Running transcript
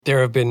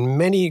There have been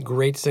many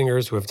great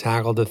singers who have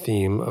tackled the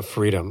theme of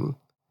freedom.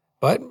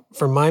 But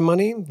for my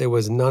money, there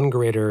was none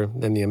greater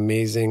than the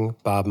amazing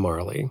Bob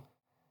Marley.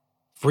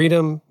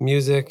 Freedom,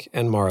 music,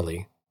 and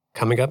Marley,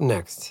 coming up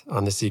next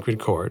on The Secret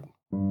Chord.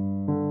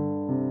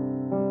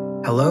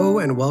 Hello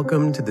and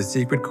welcome to The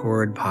Secret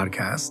Chord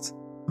podcast.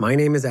 My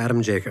name is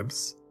Adam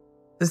Jacobs.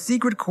 The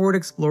Secret Chord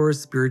explores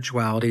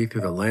spirituality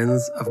through the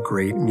lens of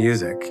great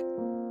music.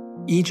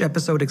 Each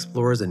episode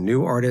explores a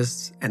new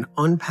artist and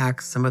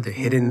unpacks some of the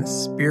hidden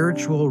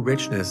spiritual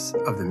richness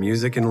of the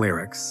music and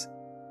lyrics.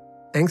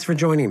 Thanks for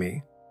joining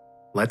me.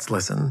 Let's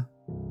listen.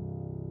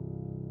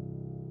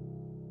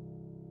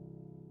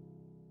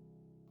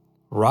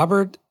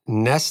 Robert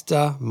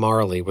Nesta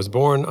Marley was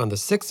born on the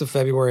 6th of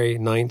February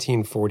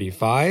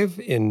 1945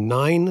 in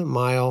 9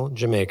 Mile,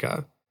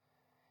 Jamaica.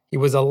 He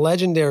was a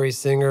legendary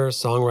singer,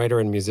 songwriter,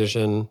 and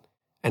musician,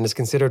 and is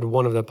considered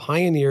one of the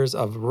pioneers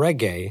of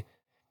reggae,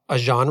 a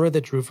genre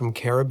that drew from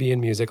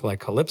Caribbean music like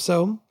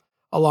calypso,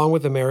 along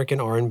with American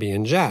R&B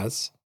and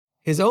jazz.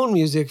 His own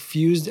music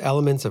fused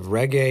elements of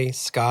reggae,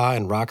 ska,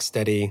 and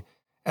rocksteady,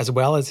 as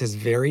well as his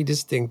very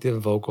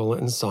distinctive vocal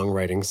and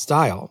songwriting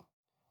style.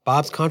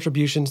 Bob's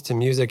contributions to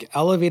music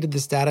elevated the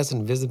status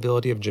and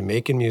visibility of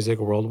Jamaican music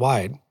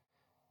worldwide,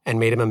 and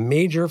made him a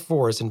major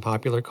force in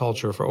popular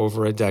culture for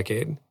over a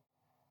decade.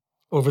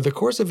 Over the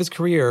course of his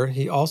career,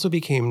 he also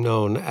became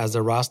known as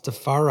a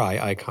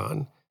Rastafari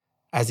icon,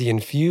 as he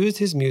infused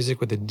his music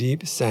with a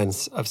deep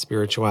sense of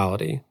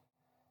spirituality.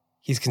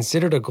 He's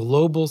considered a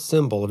global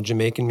symbol of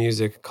Jamaican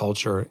music,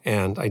 culture,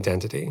 and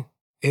identity.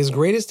 His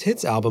greatest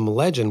hits album,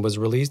 Legend, was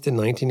released in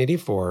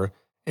 1984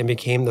 and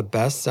became the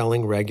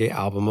best-selling reggae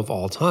album of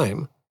all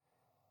time.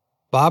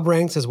 Bob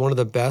ranks as one of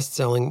the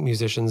best-selling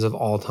musicians of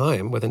all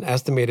time, with an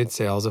estimated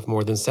sales of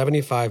more than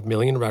 75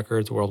 million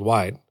records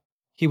worldwide.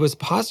 He was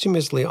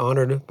posthumously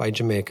honored by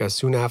Jamaica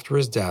soon after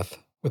his death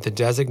with the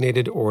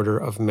designated Order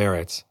of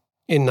Merit.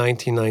 In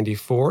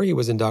 1994, he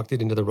was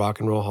inducted into the Rock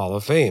and Roll Hall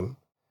of Fame.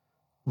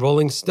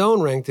 Rolling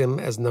Stone ranked him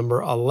as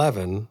number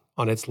 11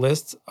 on its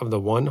list of the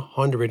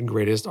 100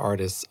 greatest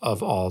artists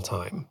of all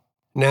time.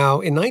 Now,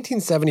 in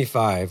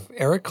 1975,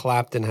 Eric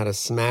Clapton had a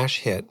smash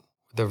hit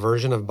with a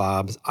version of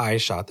Bob's I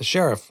Shot the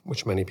Sheriff,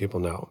 which many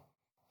people know.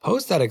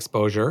 Post that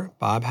exposure,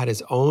 Bob had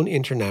his own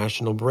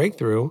international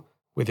breakthrough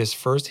with his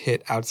first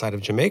hit outside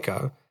of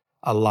Jamaica,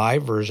 a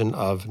live version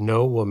of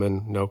No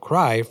Woman, No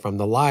Cry from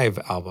the Live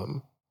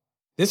album.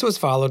 This was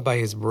followed by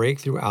his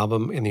breakthrough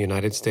album in the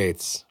United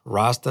States,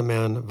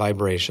 Rastaman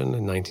Vibration,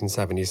 in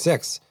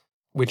 1976,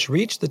 which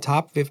reached the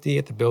top 50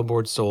 at the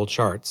Billboard Soul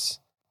charts.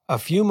 A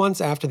few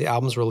months after the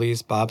album's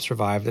release, Bob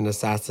survived an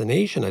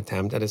assassination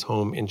attempt at his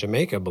home in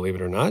Jamaica, believe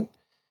it or not,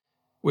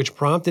 which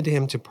prompted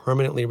him to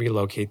permanently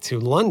relocate to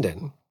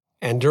London.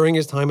 And during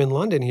his time in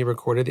London, he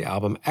recorded the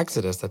album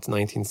Exodus, that's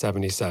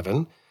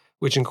 1977,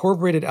 which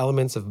incorporated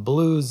elements of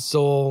blues,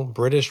 soul,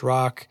 British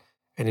rock,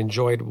 and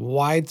enjoyed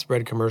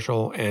widespread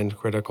commercial and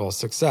critical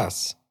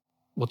success.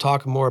 We'll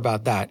talk more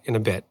about that in a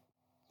bit.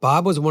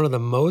 Bob was one of the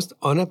most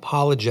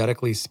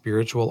unapologetically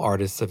spiritual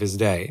artists of his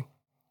day.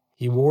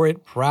 He wore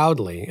it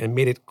proudly and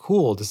made it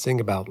cool to sing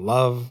about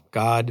love,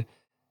 God,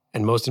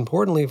 and most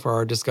importantly for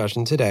our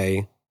discussion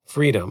today,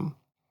 freedom.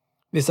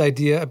 This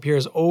idea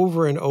appears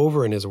over and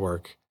over in his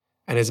work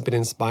and has been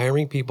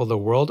inspiring people the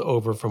world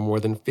over for more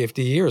than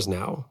 50 years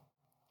now.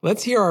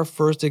 Let's hear our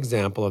first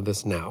example of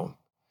this now.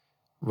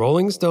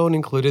 Rolling Stone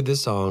included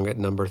this song at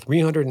number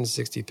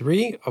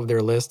 363 of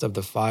their list of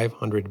the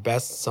 500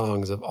 best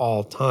songs of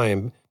all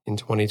time in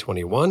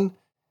 2021.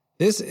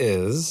 This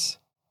is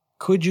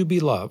Could You Be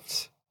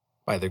Loved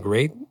by the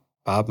great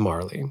Bob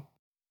Marley.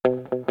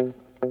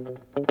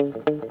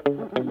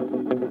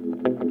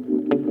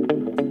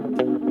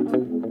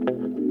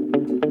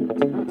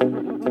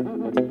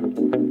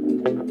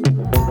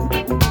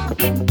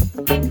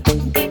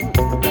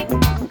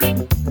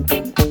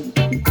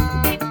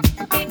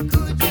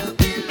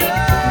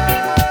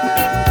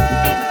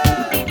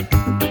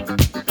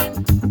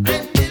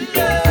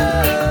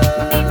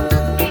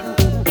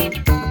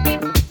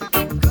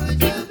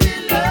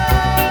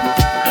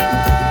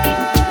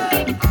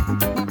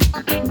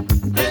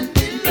 And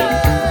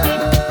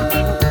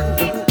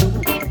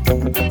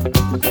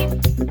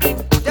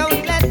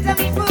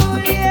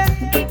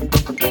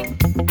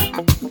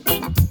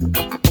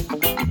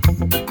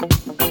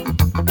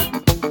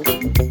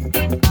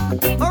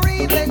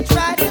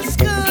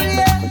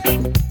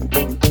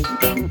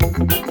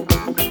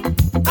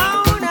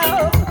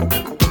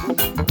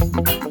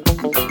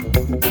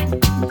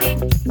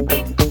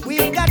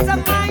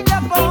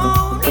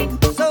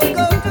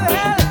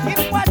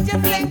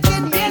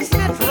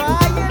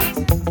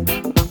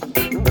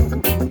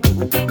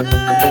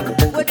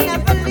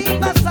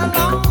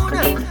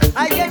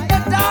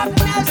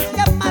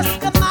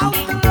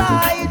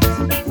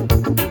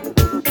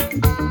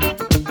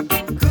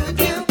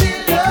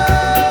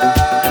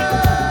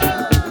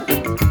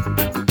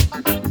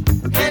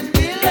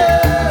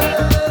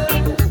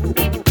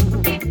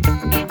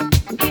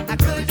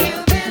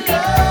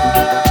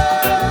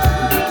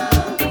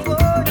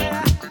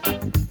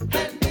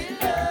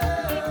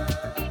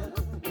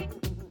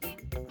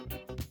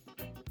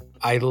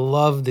I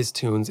love this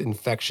tune's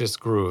infectious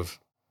groove.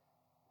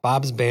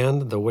 Bob's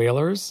band, the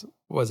Wailers,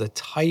 was a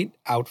tight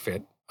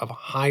outfit of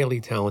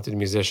highly talented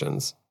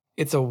musicians.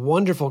 It's a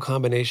wonderful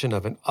combination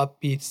of an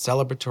upbeat,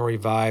 celebratory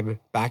vibe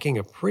backing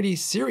a pretty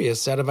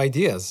serious set of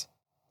ideas.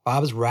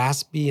 Bob's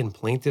raspy and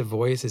plaintive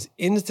voice is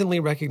instantly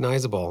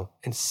recognizable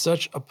and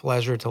such a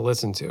pleasure to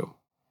listen to.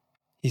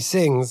 He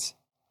sings,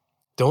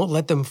 "Don't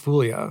let them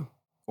fool ya,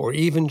 or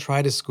even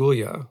try to school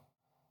ya.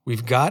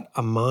 We've got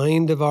a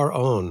mind of our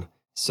own,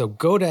 so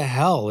go to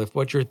hell if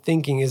what you're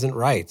thinking isn't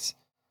right.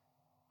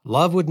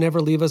 Love would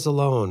never leave us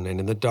alone, and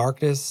in the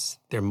darkness,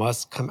 there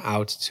must come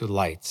out to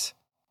light."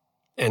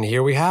 And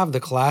here we have the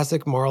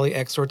classic Marley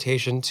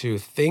exhortation to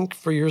think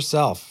for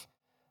yourself,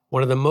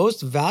 one of the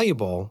most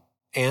valuable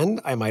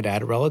and, I might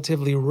add,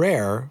 relatively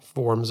rare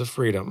forms of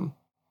freedom.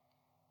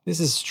 This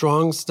is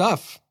strong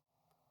stuff.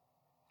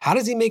 How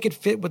does he make it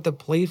fit with the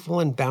playful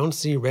and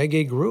bouncy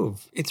reggae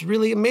groove? It's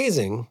really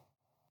amazing.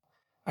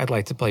 I'd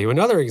like to play you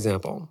another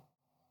example.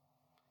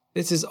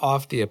 This is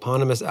off the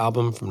eponymous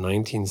album from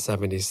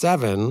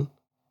 1977.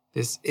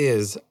 This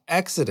is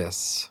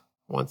Exodus,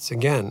 once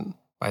again,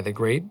 by the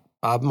great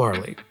Bob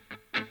Marley.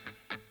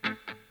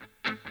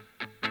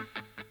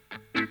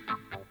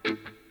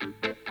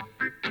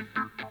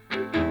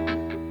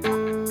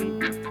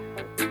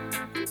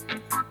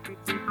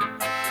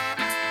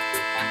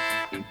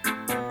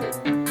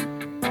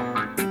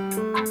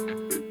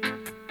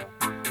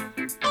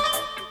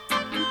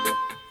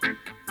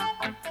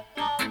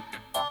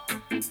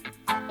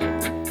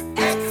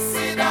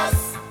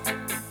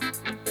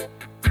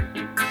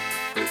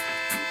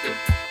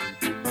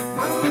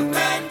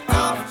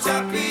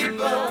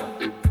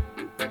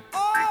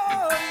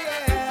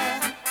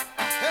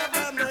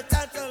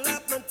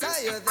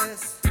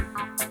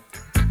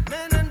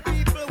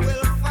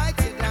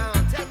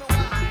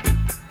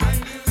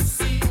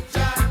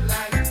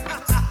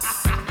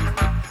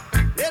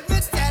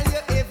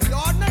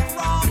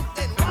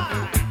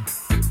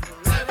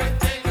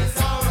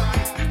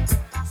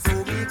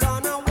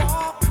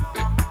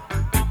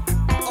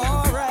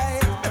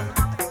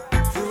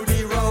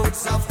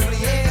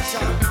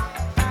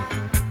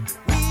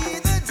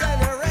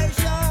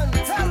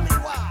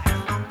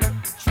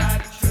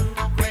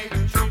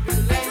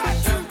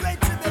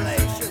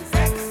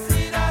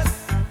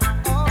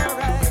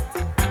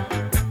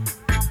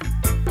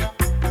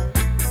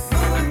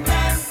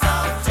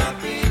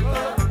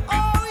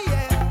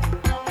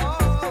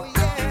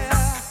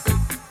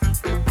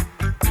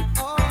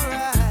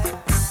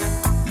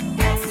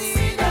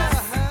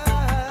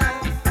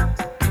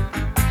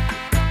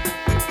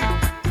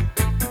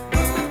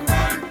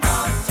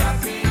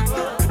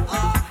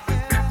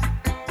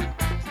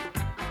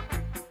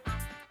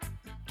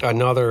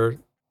 Another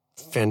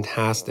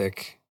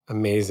fantastic,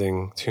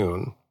 amazing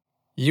tune.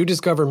 You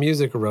Discover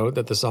Music wrote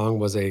that the song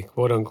was a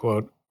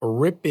quote-unquote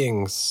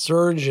ripping,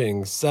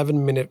 surging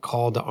 7-minute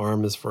call to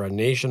arms for a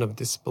nation of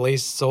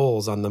displaced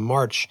souls on the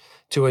march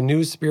to a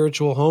new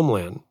spiritual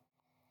homeland.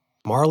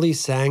 Marley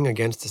sang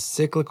against a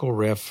cyclical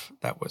riff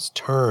that was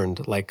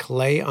turned like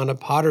clay on a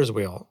potter's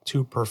wheel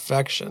to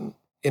perfection.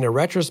 In a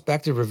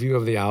retrospective review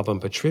of the album,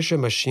 Patricia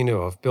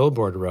Machino of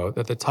Billboard wrote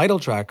that the title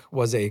track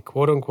was a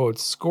quote-unquote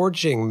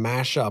scorching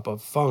mashup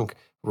of funk,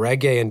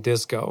 reggae, and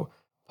disco,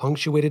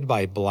 punctuated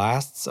by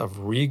blasts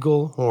of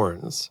regal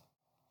horns.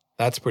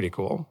 That's pretty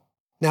cool.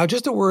 Now,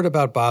 just a word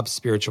about Bob's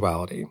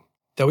spirituality.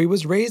 Though he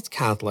was raised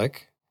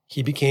Catholic,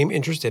 he became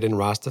interested in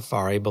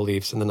Rastafari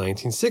beliefs in the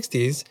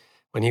 1960s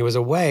when he was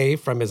away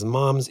from his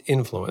mom's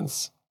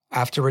influence.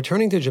 After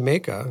returning to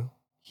Jamaica,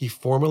 he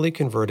formally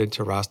converted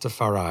to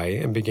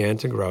Rastafari and began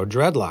to grow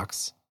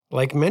dreadlocks.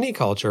 Like many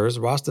cultures,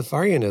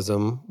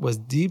 Rastafarianism was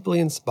deeply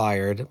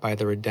inspired by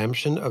the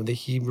redemption of the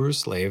Hebrew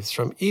slaves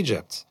from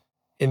Egypt.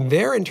 In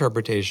their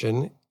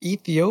interpretation,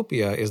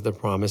 Ethiopia is the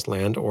promised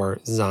land, or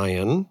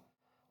Zion,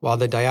 while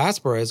the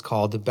diaspora is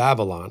called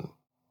Babylon.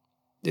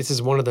 This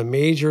is one of the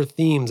major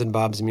themes in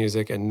Bob's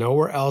music, and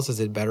nowhere else is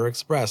it better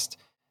expressed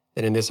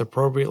than in this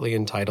appropriately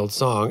entitled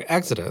song,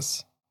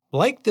 Exodus.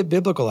 Like the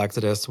biblical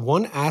Exodus,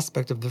 one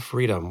aspect of the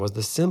freedom was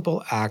the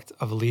simple act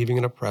of leaving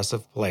an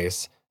oppressive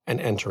place and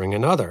entering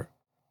another.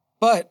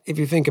 But if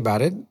you think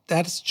about it,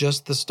 that's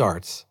just the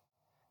start.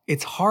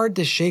 It's hard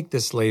to shake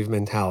this slave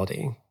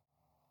mentality.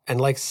 And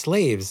like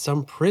slaves,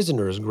 some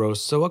prisoners grow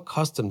so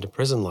accustomed to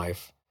prison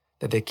life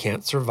that they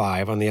can't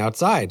survive on the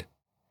outside.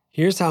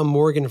 Here's how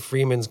Morgan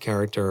Freeman's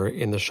character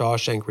in The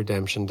Shawshank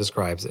Redemption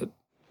describes it.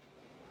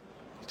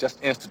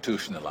 Just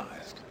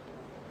institutionalized.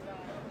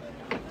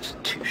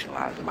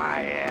 Institutionalized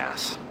my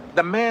ass.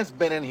 The man's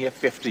been in here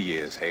 50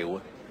 years,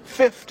 Hayward.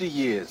 50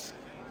 years.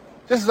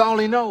 This is all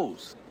he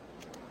knows.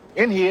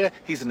 In here,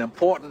 he's an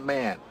important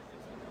man.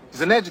 He's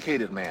an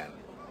educated man.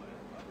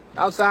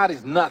 Outside,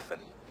 he's nothing.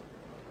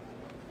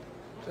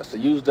 Just a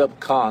used-up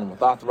con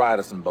with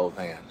arthritis in both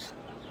hands.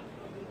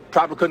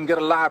 Probably couldn't get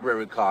a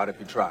library card if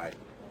he tried.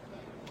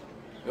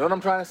 You know what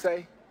I'm trying to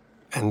say?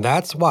 And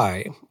that's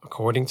why,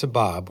 according to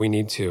Bob, we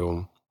need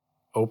to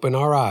open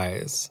our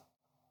eyes.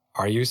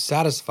 Are you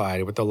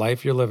satisfied with the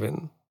life you're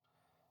living?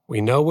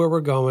 We know where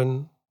we're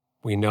going,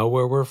 We know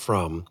where we're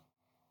from.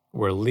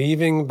 We're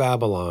leaving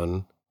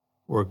Babylon.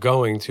 We're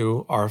going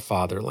to our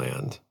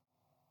fatherland.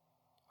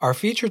 Our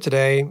feature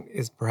today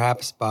is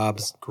perhaps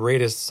Bob's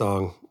greatest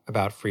song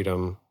about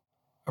freedom,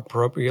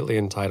 appropriately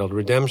entitled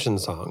Redemption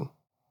Song.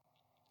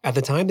 At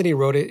the time that he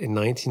wrote it in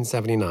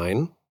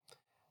 1979,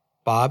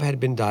 Bob had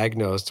been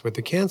diagnosed with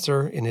a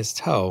cancer in his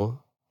toe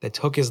that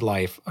took his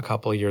life a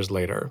couple years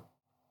later.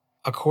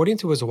 According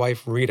to his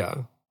wife,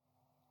 Rita,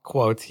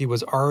 quote, he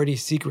was already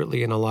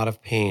secretly in a lot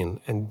of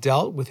pain and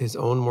dealt with his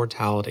own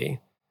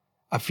mortality,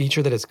 a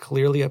feature that is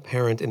clearly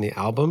apparent in the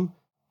album,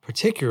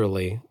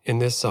 particularly in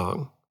this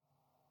song.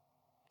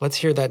 Let's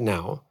hear that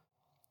now.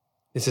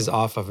 This is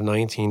off of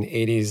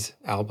 1980's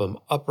album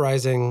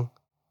Uprising.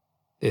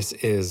 This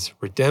is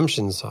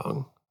Redemption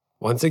Song,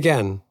 once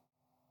again,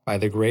 by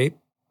the great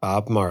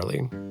Bob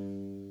Marley.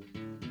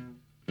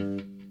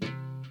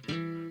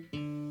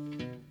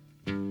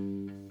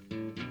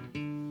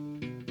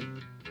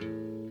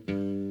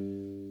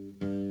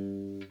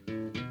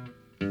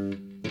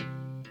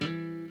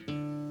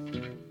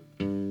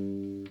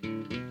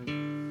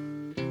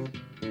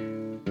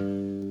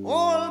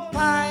 Old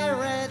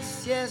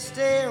pirates, yes,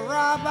 they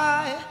rob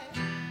I,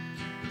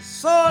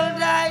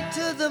 sold I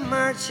to the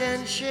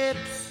merchant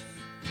ships.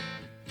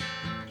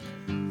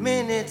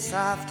 Minutes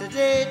after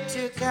they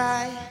took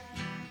I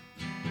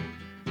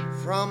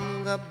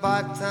from the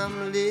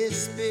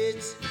bottomless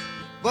pit,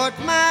 but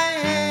my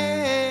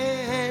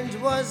hand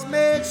was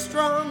made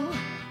strong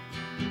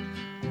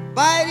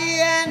by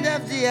the hand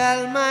of the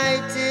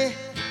Almighty.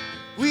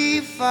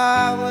 We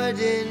forward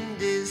in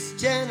this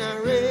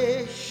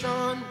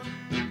generation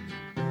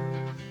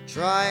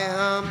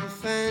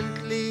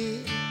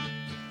triumphantly.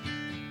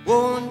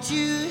 Won't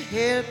you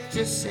help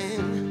to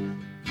sing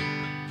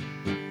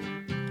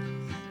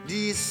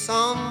these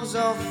songs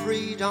of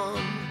freedom?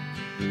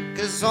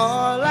 'Cause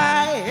all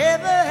I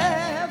ever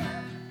have,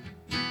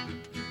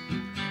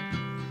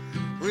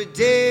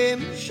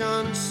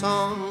 redemption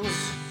songs,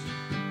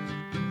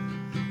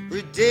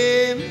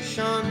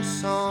 redemption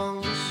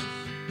songs.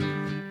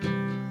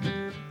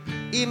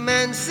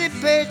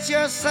 Emancipate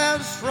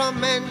yourselves from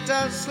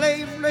mental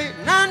slavery.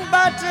 None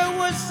but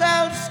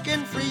ourselves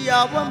can free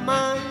our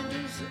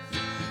minds.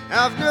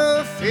 Have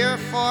no fear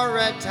for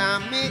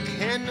atomic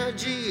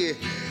energy,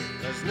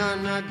 'cause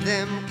none of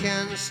them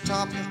can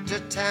stop the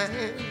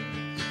time.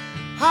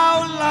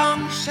 How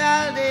long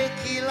shall they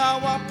kill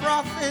our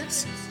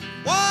prophets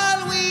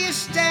while we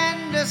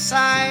stand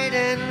aside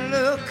and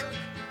look?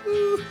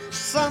 Ooh,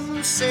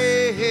 some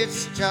say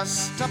it's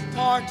just a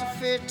part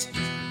of it.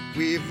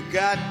 We've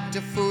got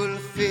to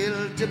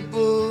fulfill the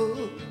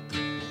book.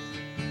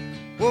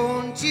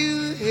 Won't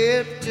you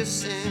help to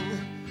sing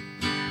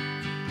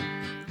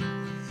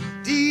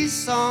these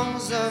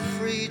songs of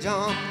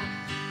freedom?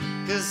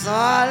 'Cause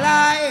all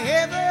I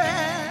ever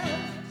have,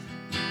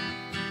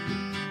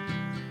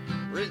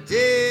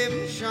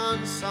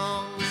 redemption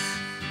songs,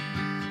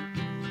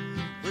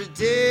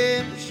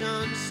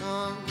 redemption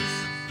songs,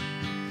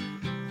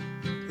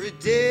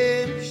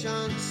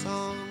 redemption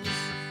songs.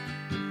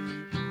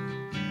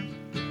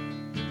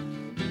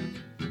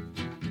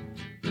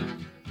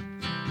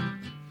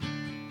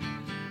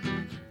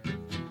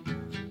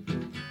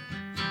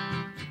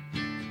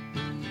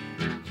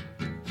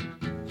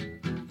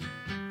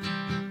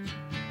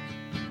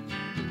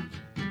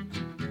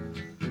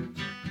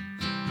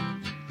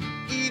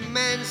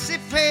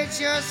 Emancipate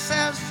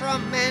yourselves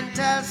from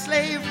mental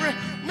slavery.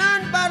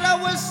 None but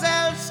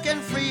ourselves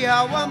can free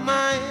our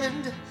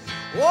mind.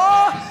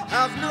 Oh,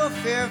 have no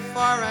fear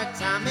for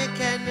atomic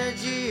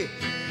energy,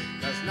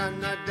 'cause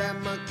none of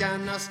them are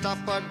gonna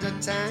stop at the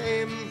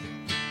time.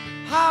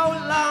 How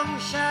long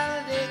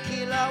shall they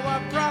kill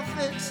our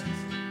prophets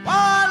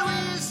while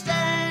we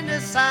stand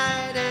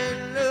aside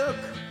and look?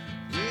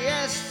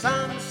 Yes,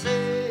 some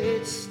say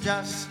it's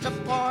just a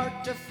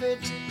part of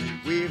it.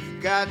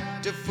 We've got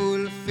to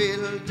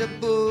fulfill the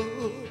book.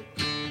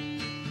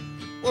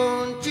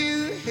 Won't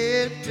you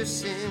help to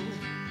sing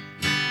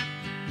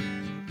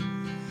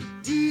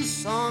these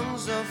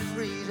songs of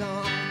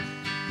freedom?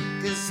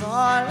 'Cause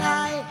all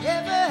I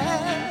ever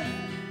have,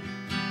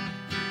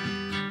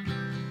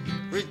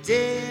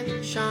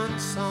 redemption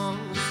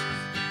songs.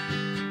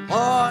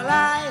 All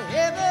I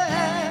ever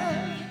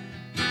have,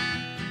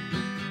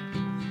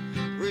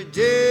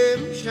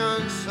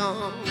 redemption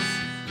songs.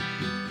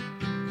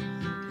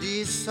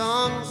 These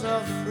songs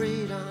of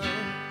freedom,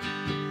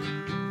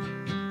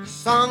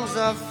 songs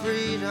of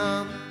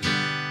freedom.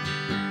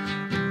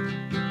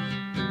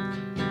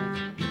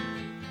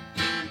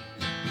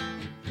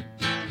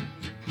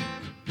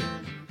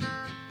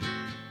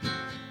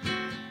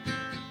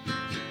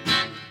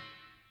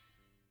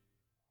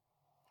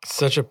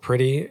 Such a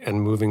pretty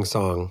and moving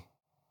song.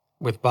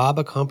 With Bob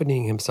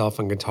accompanying himself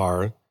on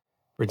guitar,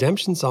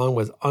 Redemption Song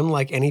was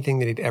unlike anything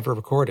that he'd ever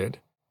recorded.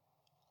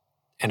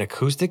 An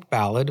acoustic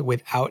ballad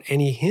without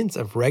any hints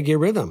of reggae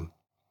rhythm.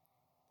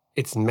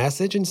 Its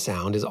message and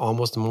sound is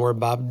almost more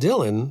Bob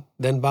Dylan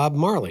than Bob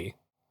Marley.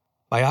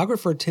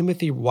 Biographer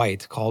Timothy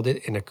White called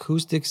it an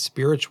acoustic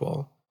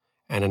spiritual,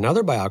 And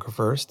another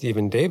biographer,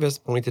 Stephen Davis,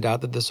 pointed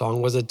out that the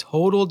song was a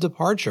total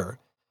departure,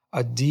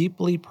 a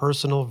deeply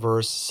personal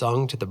verse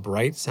sung to the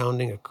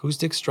bright-sounding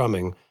acoustic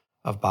strumming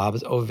of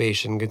Bob's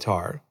Ovation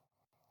guitar.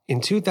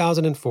 In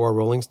 2004,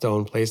 Rolling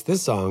Stone placed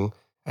this song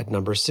at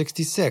number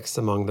 66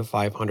 among the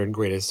 500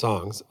 greatest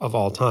songs of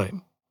all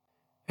time.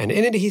 And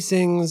in it he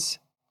sings,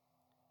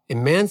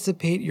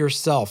 "Emancipate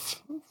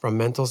yourself from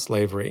mental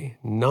slavery.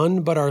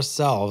 None but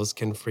ourselves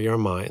can free our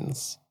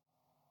minds."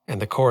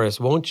 And the chorus,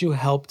 "Won't you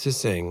help to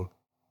sing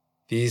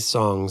these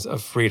songs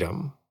of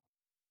freedom?"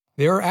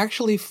 There are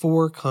actually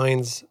 4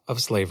 kinds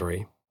of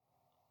slavery: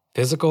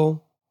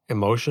 physical,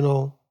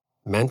 emotional,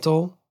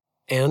 mental,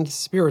 and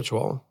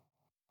spiritual.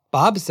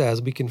 Bob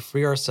says we can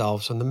free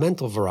ourselves from the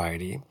mental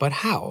variety, but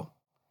how?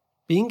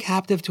 Being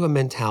captive to a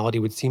mentality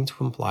would seem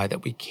to imply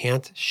that we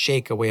can't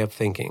shake a way of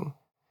thinking.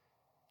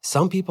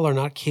 Some people are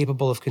not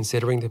capable of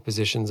considering the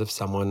positions of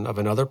someone of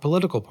another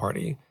political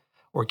party,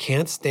 or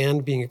can't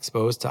stand being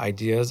exposed to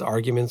ideas,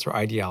 arguments, or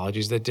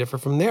ideologies that differ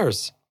from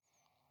theirs.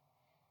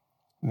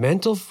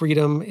 Mental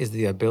freedom is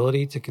the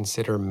ability to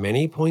consider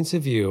many points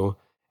of view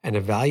and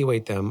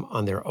evaluate them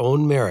on their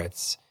own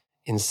merits,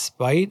 in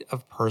spite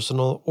of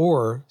personal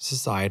or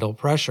societal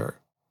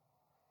pressure.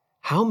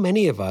 How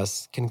many of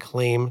us can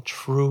claim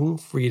true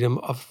freedom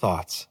of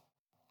thought?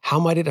 How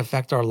might it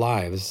affect our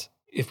lives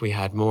if we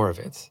had more of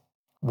it?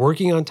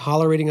 Working on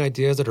tolerating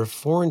ideas that are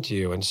foreign to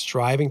you and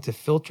striving to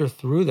filter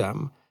through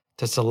them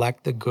to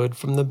select the good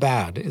from the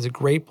bad is a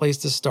great place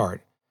to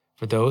start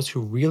for those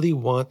who really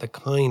want the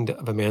kind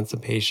of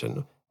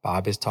emancipation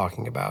Bob is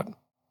talking about.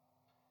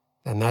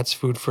 And that's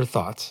food for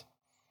thought.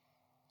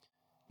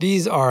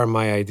 These are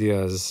my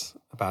ideas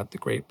about the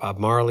great Bob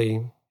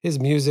Marley, his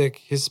music,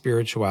 his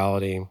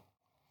spirituality,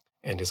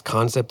 and his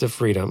concept of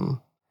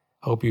freedom.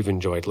 Hope you've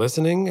enjoyed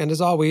listening, and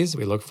as always,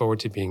 we look forward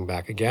to being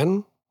back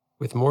again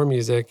with more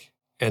music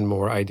and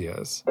more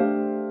ideas.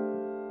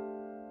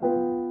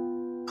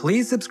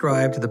 Please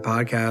subscribe to the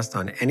podcast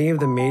on any of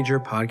the major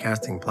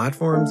podcasting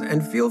platforms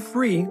and feel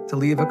free to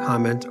leave a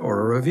comment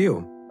or a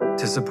review.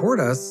 To support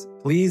us,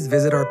 please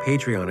visit our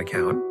Patreon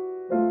account.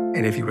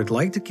 And if you would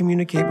like to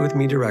communicate with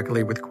me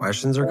directly with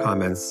questions or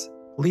comments,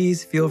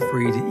 please feel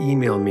free to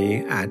email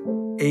me at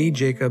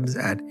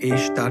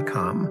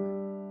ajacobs@aish.com.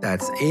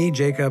 That's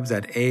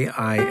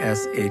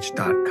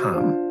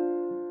ajacobs@aish.com.